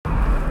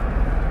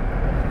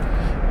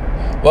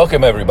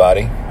Welcome,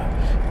 everybody.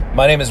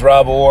 My name is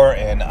Rob Orr,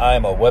 and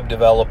I'm a web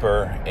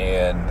developer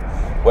and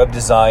web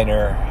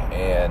designer,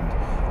 and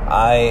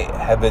I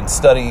have been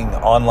studying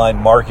online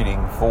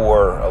marketing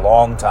for a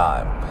long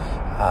time.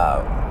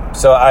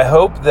 So I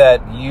hope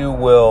that you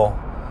will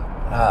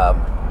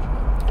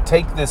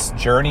take this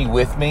journey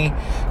with me,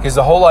 because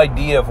the whole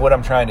idea of what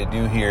I'm trying to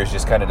do here is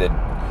just kind of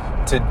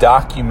to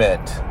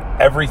document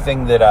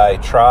everything that I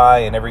try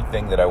and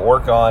everything that I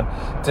work on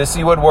to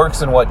see what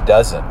works and what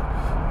doesn't.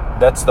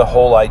 That's the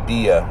whole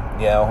idea.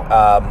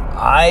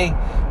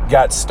 I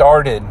got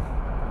started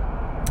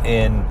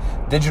in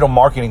digital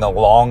marketing a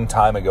long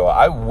time ago.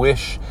 I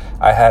wish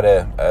I had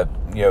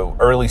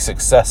early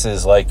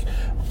successes like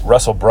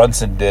Russell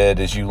Brunson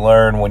did, as you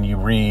learn when you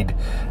read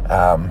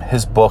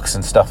his books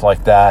and stuff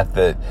like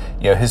that.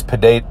 His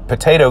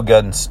potato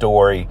gun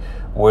story,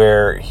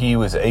 where he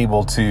was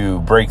able to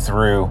break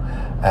through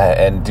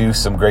and do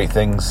some great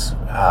things,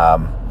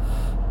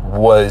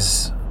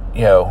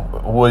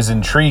 was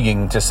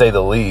intriguing, to say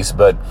the least.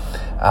 But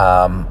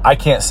I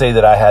can't say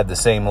that I had the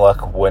same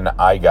luck when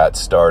I got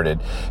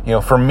started.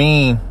 For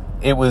me,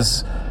 it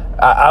was,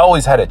 I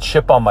always had a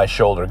chip on my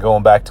shoulder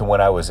going back to when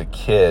I was a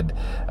kid,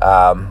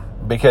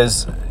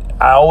 because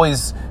I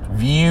always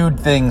viewed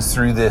things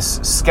through this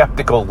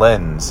skeptical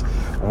lens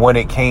when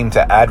it came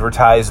to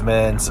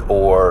advertisements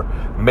or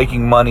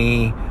making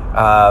money,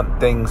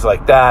 things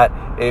like that.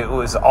 It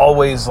was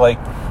always like,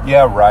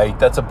 yeah, right,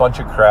 that's a bunch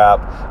of crap.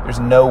 There's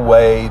no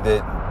way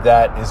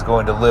that is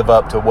going to live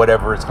up to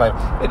whatever it's claiming.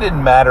 It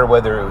didn't matter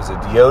whether it was a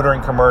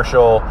deodorant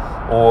commercial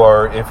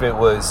or if it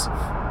was,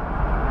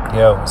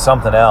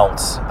 something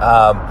else.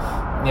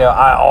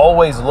 I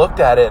always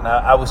looked at it and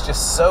I was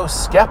just so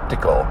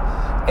skeptical.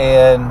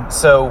 And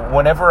so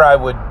whenever I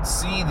would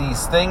see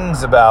these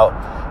things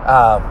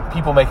about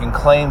people making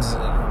claims,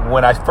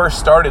 when I first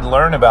started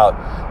learning about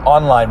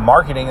online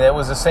marketing, that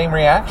was the same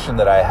reaction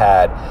that I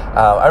had.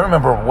 I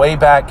remember way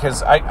back,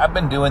 because I've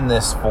been doing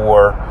this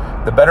for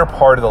the better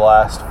part of the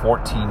last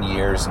 14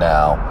 years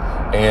now.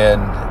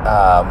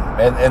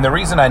 And the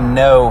reason I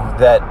know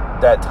that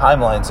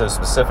timeline so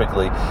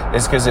specifically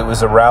is because it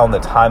was around the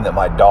time that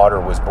my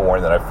daughter was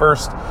born that I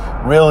first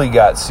really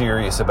got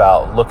serious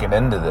about looking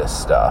into this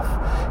stuff.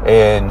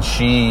 And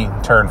she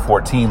turned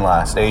 14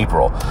 last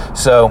April.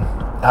 So,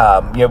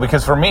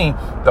 because for me,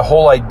 the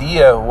whole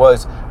idea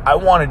was I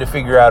wanted to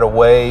figure out a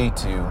way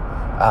to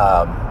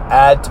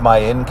add to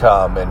my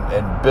income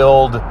and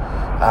build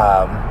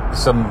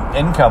some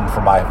income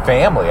for my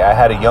family. I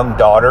had a young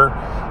daughter,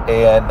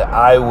 and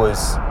I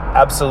was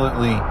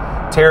absolutely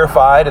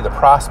terrified of the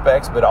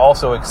prospects, but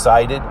also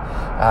excited,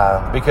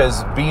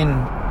 because being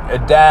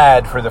a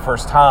dad for the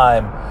first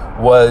time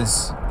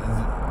was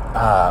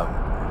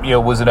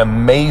an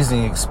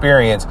amazing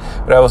experience,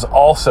 but I was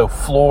also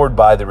floored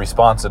by the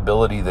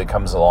responsibility that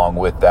comes along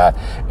with that.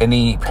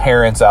 Any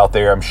parents out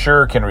there, I'm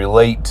sure, can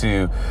relate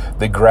to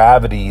the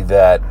gravity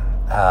that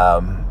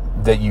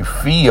you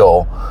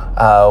feel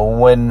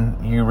when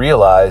you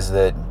realize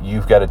that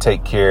you've got to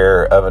take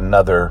care of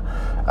another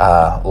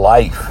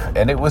life.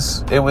 And it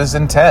was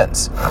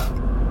intense.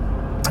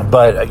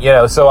 But,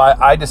 so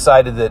I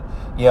decided that,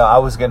 I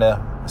was going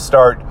to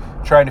start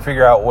trying to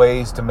figure out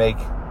ways to make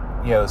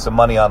some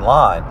money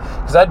online,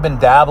 because I'd been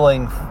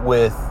dabbling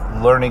with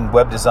learning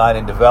web design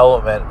and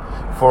development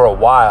for a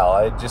while.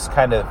 I just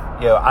kind of,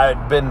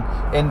 I'd been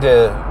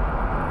into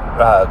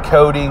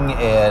coding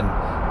and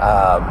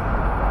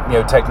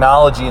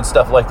technology and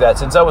stuff like that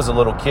since I was a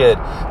little kid.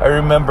 I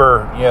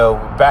remember,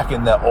 back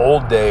in the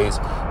old days,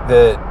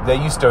 that they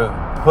used to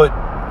put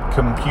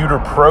computer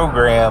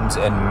programs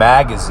in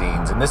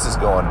magazines, and this is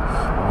going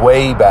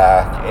way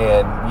back.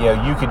 And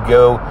you could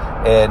go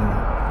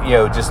and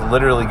just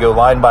literally go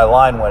line by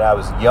line when I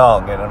was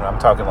young, and I'm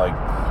talking like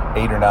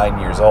 8 or 9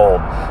 years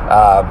old,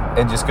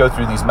 and just go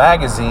through these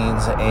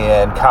magazines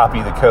and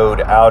copy the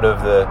code out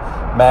of the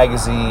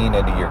magazine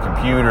into your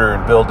computer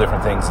and build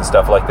different things and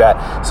stuff like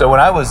that. So when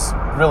I was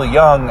really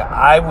young,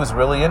 I was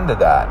really into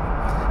that.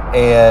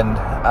 And,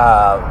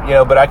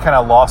 but I kind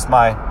of lost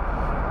my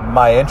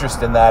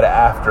interest in that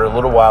after a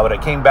little while, but I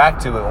came back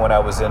to it when I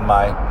was in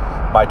my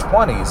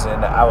 20s,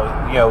 and I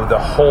was, the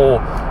whole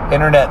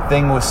internet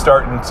thing was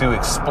starting to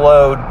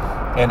explode,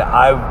 and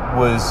I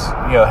was,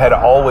 had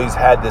always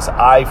had this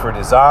eye for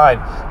design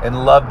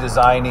and loved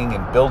designing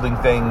and building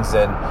things,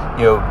 and,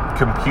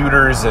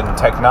 computers and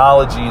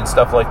technology and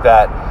stuff like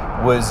that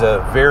was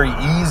a very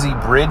easy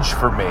bridge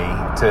for me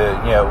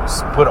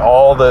to, put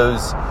all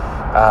those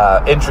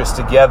interests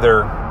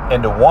together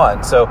into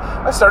one. So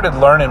I started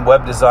learning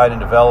web design and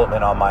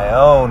development on my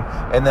own,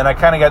 and then I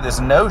kind of got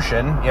this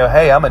notion,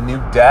 hey, I'm a new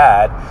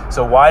dad,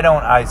 so why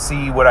don't I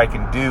see what I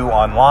can do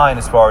online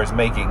as far as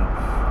making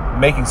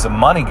some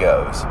money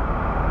goes.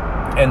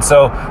 And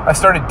so I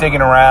started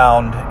digging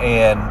around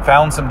and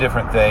found some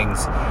different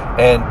things,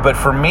 but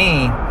for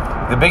me,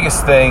 the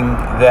biggest thing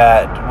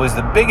that was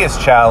the biggest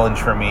challenge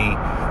for me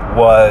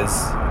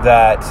was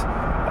that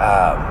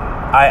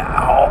I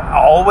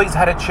always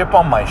had a chip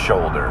on my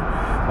shoulder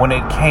when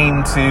it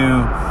came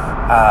to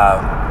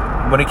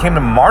when it came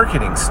to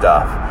marketing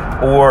stuff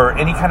or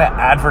any kind of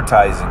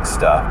advertising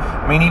stuff,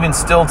 I mean, even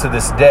still to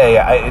this day,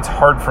 it's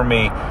hard for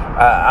me.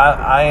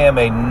 I am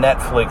a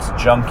Netflix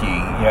junkie,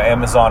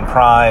 Amazon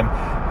Prime,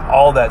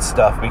 all that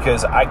stuff,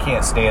 because I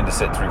can't stand to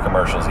sit through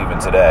commercials even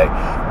today.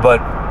 But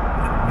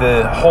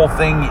the whole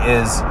thing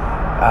is,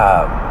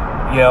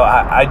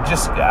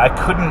 I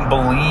couldn't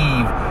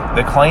believe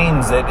the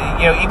claims that,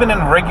 even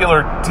in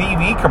regular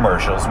TV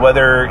commercials,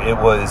 whether it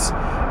was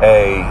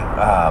a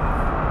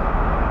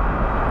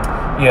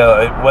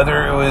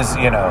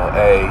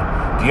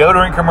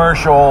deodorant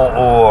commercial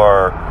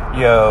or,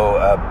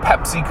 a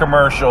Pepsi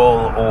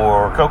commercial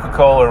or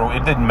Coca-Cola,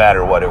 it didn't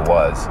matter what it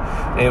was.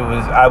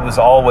 I was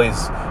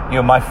always,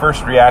 my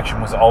first reaction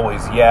was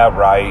always, yeah,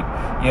 right.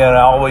 And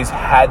I always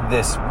had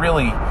this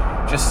really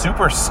just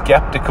super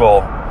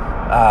skeptical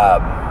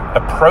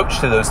approach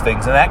to those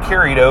things, and that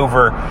carried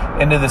over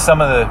into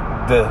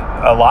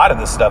a lot of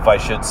the stuff, I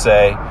should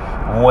say,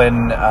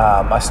 when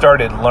I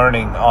started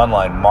learning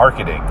online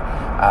marketing.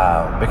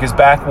 Because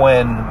back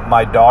when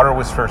my daughter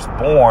was first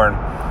born,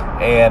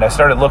 and I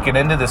started looking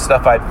into this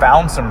stuff, I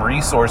found some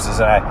resources,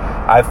 and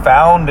I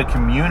found a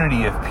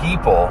community of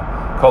people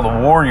called the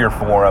Warrior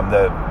Forum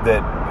that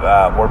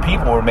where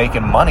people were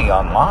making money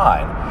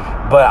online.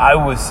 But I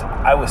was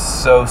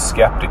so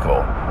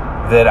skeptical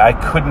that I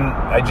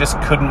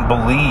just couldn't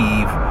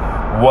believe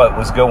what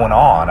was going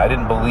on. I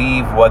didn't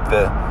believe what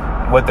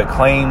the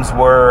claims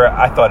were.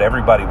 I thought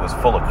everybody was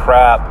full of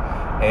crap,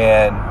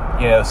 and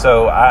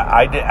so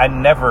I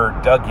never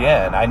dug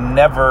in. I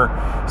never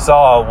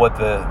saw what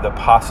the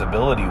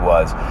possibility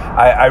was.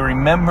 I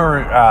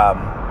remember,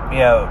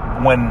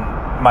 when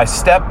my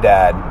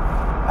stepdad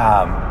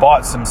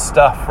bought some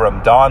stuff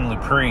from Don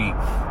Lupree.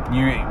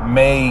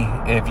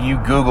 If you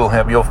Google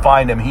him, you'll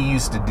find him. He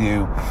used to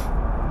do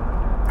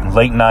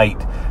late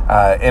night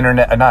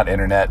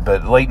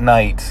late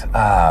night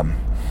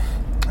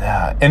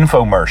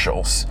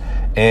infomercials.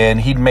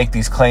 And he'd make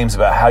these claims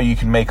about how you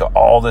can make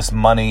all this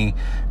money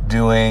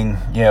doing,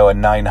 a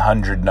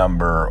 900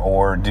 number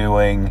or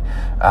doing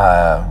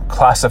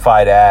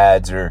classified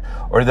ads or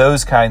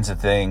those kinds of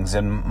things.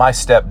 And my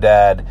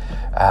stepdad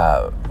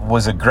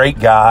was a great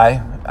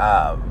guy,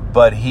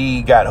 but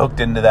he got hooked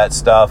into that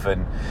stuff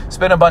and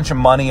spent a bunch of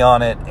money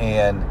on it.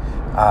 And,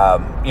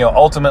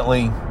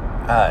 ultimately,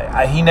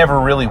 he never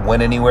really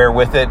went anywhere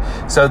with it.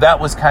 So that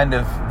was kind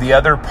of the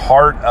other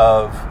part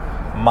of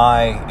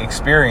my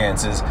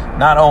experience. Is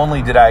not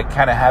only did I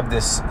kind of have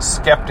this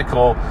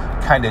skeptical,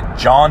 kind of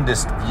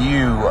jaundiced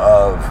view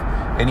of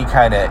any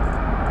kind of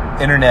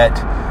internet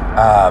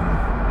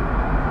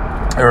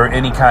or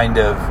any kind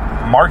of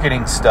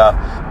marketing stuff,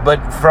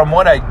 but from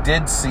what I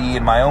did see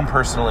in my own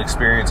personal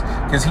experience,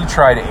 because he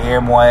tried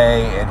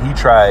Amway and he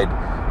tried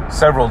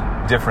several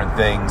different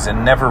things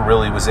and never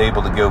really was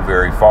able to go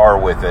very far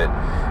with it.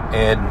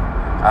 And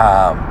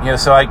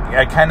so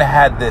I kind of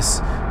had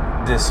this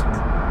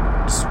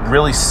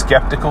really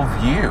skeptical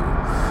view,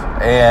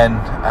 and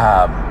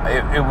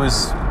it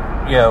was,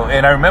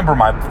 and I remember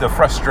the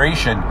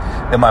frustration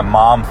that my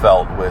mom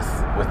felt with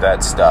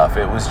that stuff.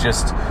 It was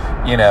just,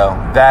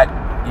 that,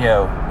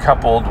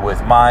 coupled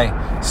with my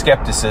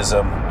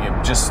skepticism,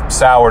 just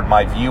soured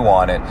my view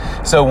on it.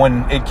 So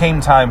when it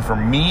came time for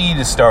me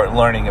to start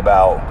learning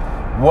about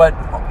what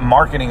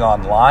marketing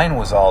online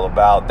was all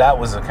about, that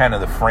was kind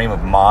of the frame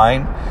of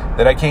mind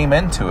that I came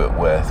into it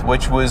with,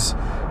 which was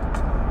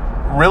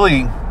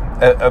really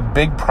a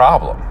big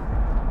problem.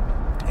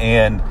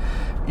 And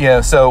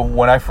so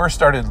when I first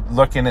started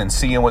looking and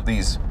seeing what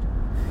these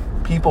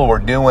people were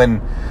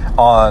doing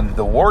on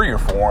the Warrior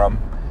Forum,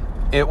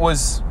 it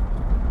was,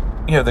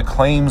 the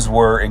claims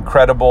were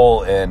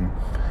incredible, and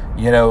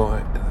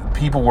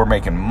people were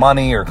making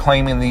money or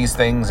claiming these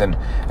things, and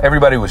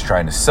everybody was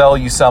trying to sell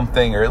you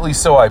something, or at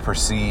least so I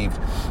perceived.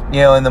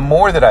 And the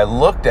more that I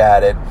looked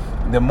at it,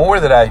 the more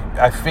that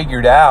I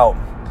figured out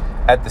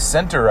at the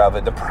center of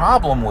it, the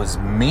problem was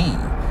me.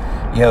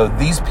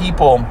 These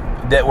people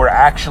that were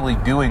actually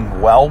doing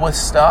well with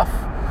stuff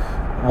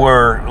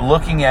were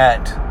looking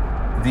at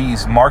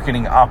these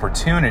marketing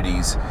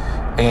opportunities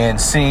and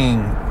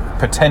seeing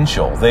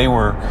potential. They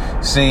were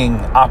seeing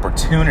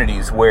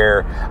opportunities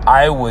where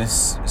I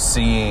was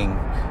seeing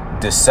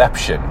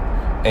deception,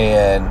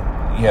 and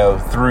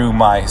through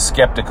my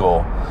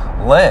skeptical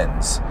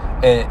lens.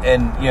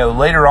 And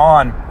later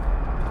on,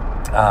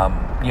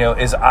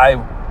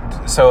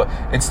 so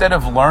instead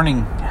of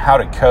learning how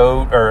to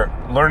code or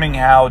learning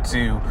how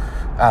to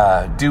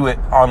do it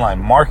online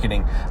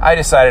marketing, I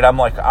decided I'm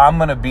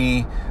going to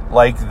be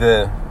like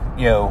the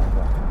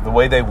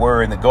way they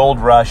were in the gold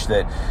rush,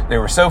 that there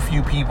were so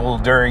few people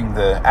during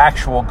the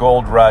actual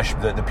gold rush.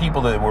 The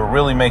people that were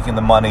really making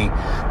the money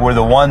were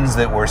the ones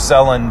that were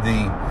selling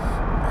the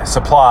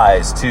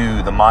supplies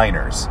to the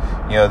miners.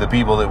 The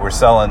people that were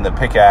selling the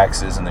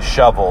pickaxes and the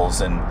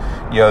shovels and,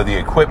 the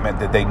equipment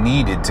that they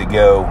needed to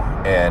go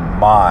and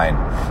mine.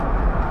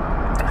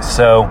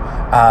 So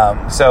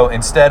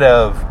instead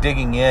of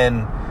digging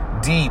in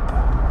deep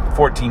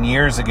 14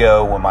 years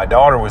ago when my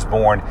daughter was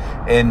born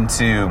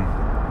into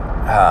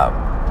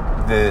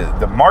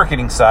the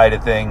marketing side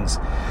of things,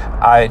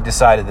 I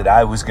decided that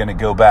I was going to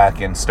go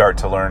back and start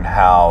to learn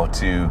how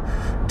to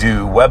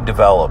do web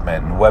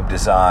development and web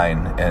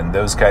design and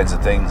those kinds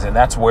of things. And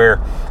that's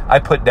where I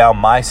put down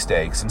my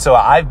stakes. And so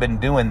I've been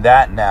doing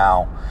that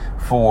now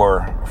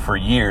for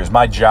years.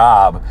 My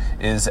job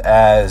is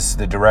as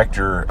the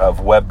director of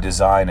web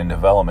design and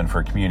development for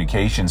a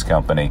communications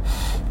company.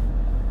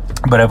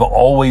 But I've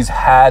always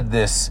had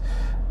this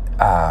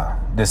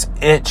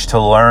itch to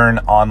learn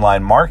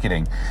online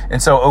marketing.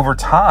 And so over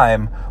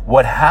time,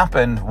 what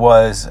happened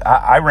was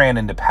I ran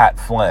into Pat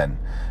Flynn.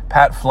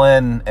 Pat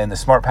Flynn and the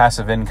Smart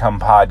Passive Income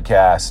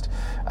podcast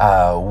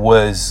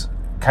was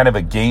kind of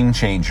a game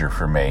changer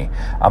for me.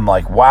 I'm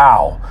like,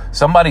 wow,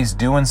 somebody's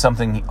doing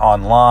something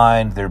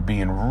online. They're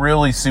being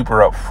really super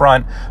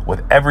upfront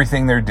with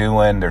everything they're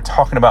doing. They're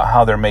talking about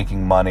how they're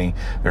making money.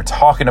 They're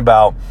talking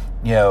about,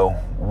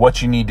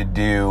 what you need to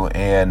do.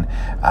 And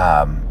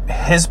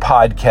his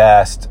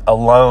podcast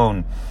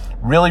alone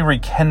really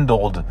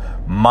rekindled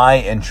my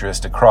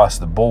interest across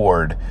the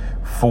board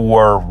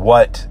for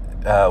what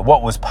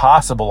was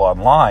possible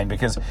online,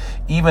 because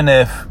even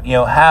if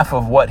half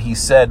of what he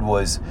said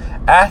was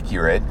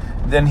accurate,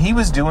 then he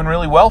was doing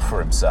really well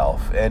for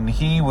himself, and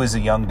he was a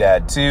young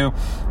dad too,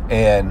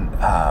 and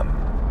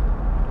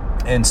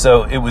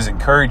so it was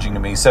encouraging to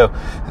me. So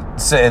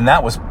and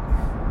that was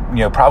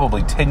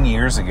probably 10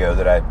 years ago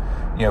that I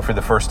for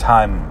the first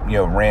time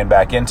ran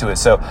back into it.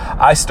 So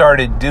I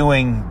started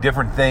doing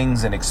different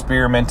things and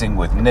experimenting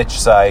with niche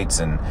sites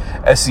and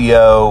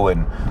SEO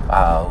and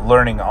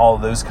learning all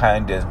of those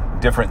kind of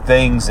different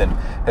things, and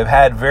have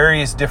had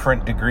various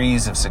different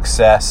degrees of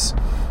success,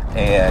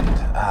 and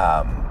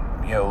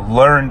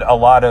learned a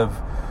lot of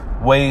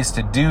ways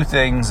to do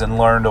things and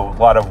learned a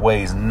lot of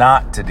ways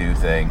not to do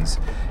things.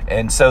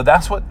 And so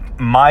that's what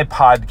my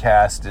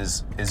podcast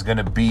is going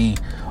to be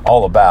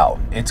all about.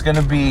 It's going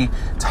to be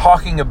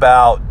talking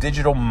about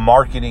digital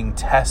marketing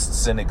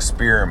tests and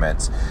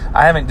experiments.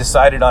 I haven't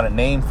decided on a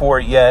name for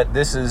it yet.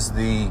 This is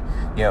the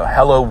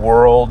Hello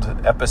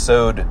World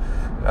episode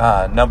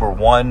number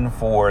 1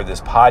 for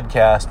this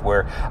podcast,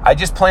 where I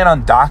just plan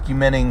on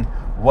documenting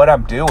what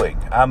I'm doing.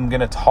 I'm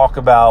going to talk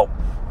about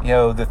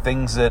the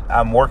things that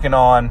I'm working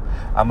on.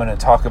 I'm going to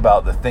talk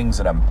about the things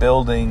that I'm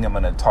building. I'm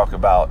going to talk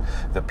about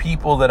the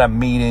people that I'm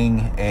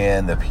meeting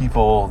and the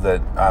people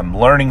that I'm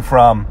learning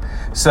from,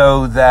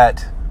 so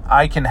that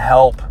I can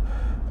help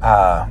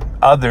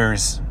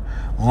others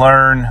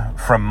learn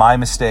from my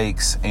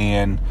mistakes,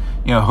 and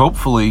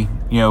hopefully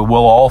we'll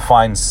all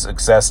find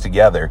success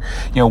together.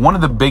 One of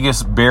the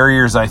biggest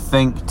barriers, I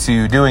think,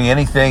 to doing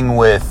anything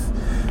with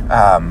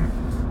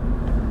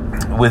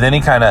any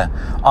kind of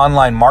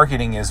online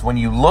marketing is when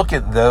you look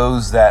at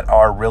those that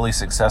are really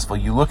successful.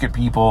 You look at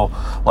people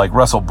like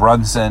Russell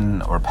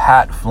Brunson or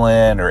Pat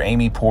Flynn or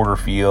Amy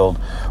Porterfield,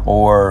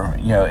 or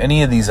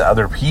any of these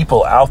other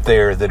people out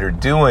there that are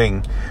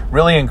doing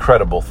really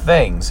incredible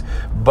things.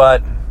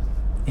 But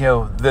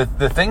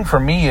the thing for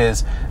me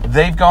is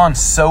they've gone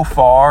so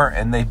far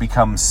and they've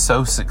become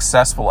so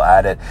successful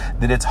at it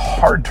that it's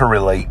hard to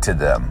relate to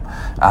them.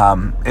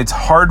 It's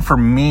hard for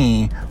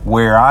me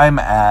where I'm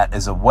at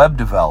as a web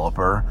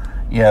developer,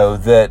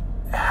 that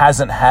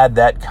hasn't had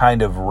that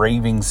kind of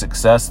raving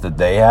success that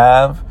they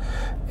have,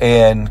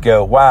 and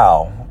go,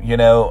 wow,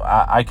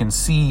 I can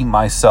see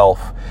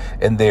myself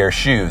in their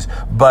shoes.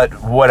 But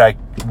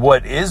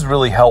what is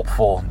really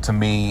helpful to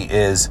me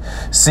is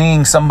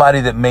seeing somebody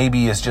that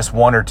maybe is just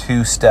 1 or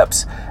 2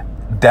 steps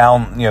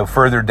down,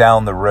 further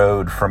down the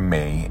road from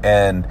me.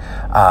 And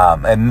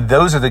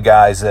those are the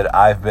guys that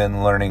I've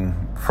been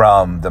learning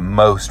from the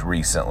most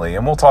recently.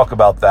 And we'll talk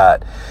about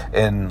that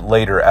in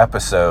later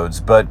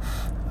episodes. But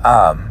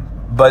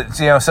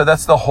so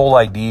that's the whole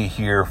idea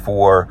here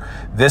for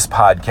this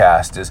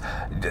podcast. Is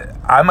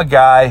I'm a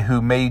guy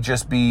who may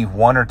just be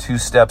 1 or 2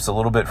 steps a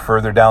little bit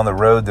further down the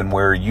road than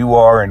where you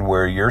are and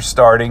where you're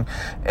starting.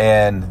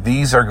 And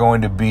these are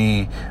going to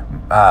be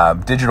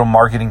digital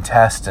marketing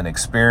tests and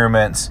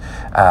experiments,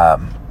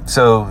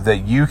 so that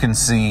you can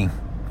see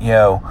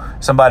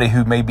somebody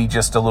who may be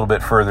just a little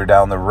bit further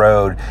down the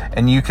road,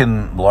 and you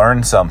can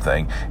learn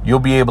something. You'll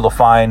be able to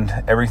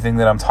find everything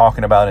that I'm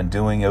talking about and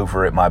doing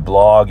over at my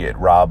blog at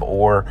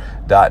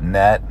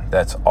roborr.net.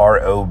 That's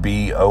ROBORR.net.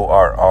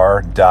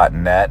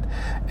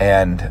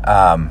 And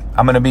I'm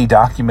going to be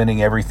documenting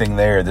everything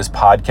there. This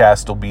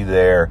podcast will be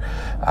there.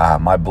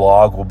 My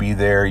blog will be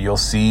there. You'll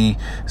see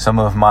some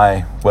of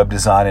my web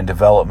design and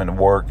development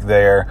work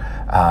there.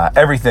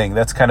 Everything.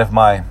 That's kind of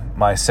my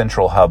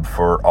central hub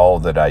for all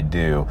that I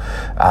do.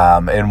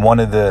 And one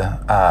of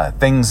the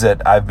things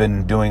that I've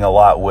been doing a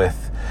lot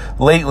with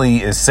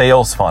lately is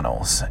sales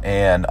funnels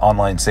and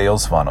online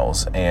sales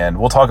funnels. And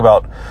we'll talk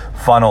about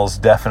funnels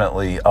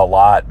definitely a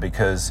lot,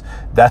 because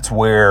that's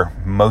where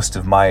most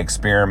of my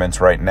experiments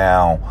right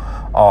now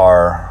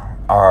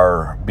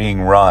are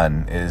being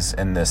run, is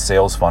in this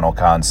sales funnel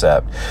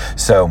concept.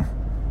 So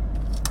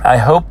I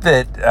hope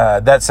that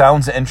that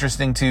sounds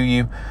interesting to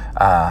you.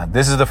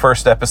 This is the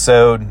first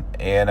episode,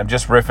 and I'm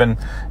just riffing,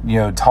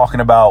 talking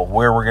about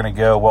where we're going to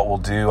go, what we'll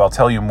do. I'll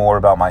tell you more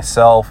about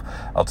myself.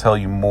 I'll tell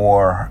you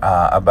more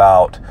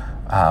about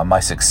my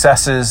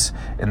successes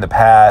in the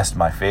past,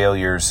 my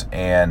failures,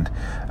 and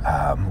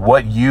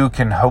what you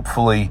can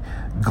hopefully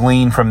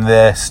glean from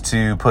this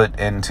to put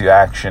into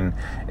action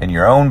in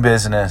your own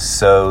business,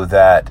 so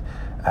that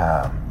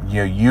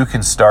you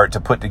can start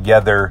to put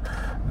together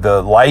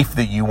the life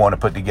that you want to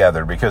put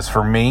together. Because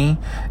for me,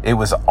 it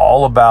was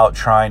all about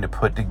trying to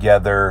put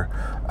together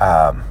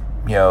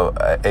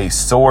a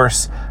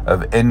source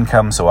of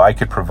income so I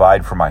could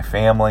provide for my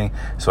family,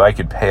 so I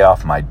could pay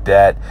off my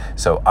debt,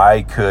 so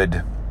I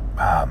could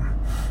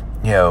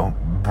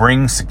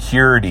bring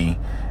security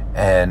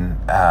and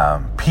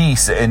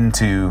peace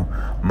into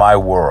my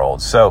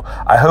world. So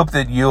I hope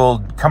that you'll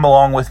come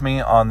along with me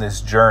on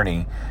this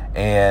journey,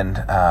 and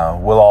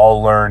we'll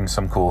all learn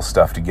some cool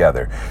stuff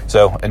together.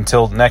 So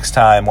until next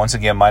time, once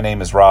again, my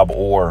name is Rob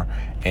Orr,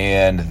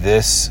 and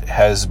this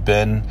has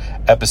been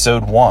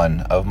episode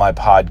 1 of my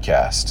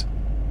podcast.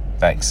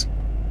 Thanks.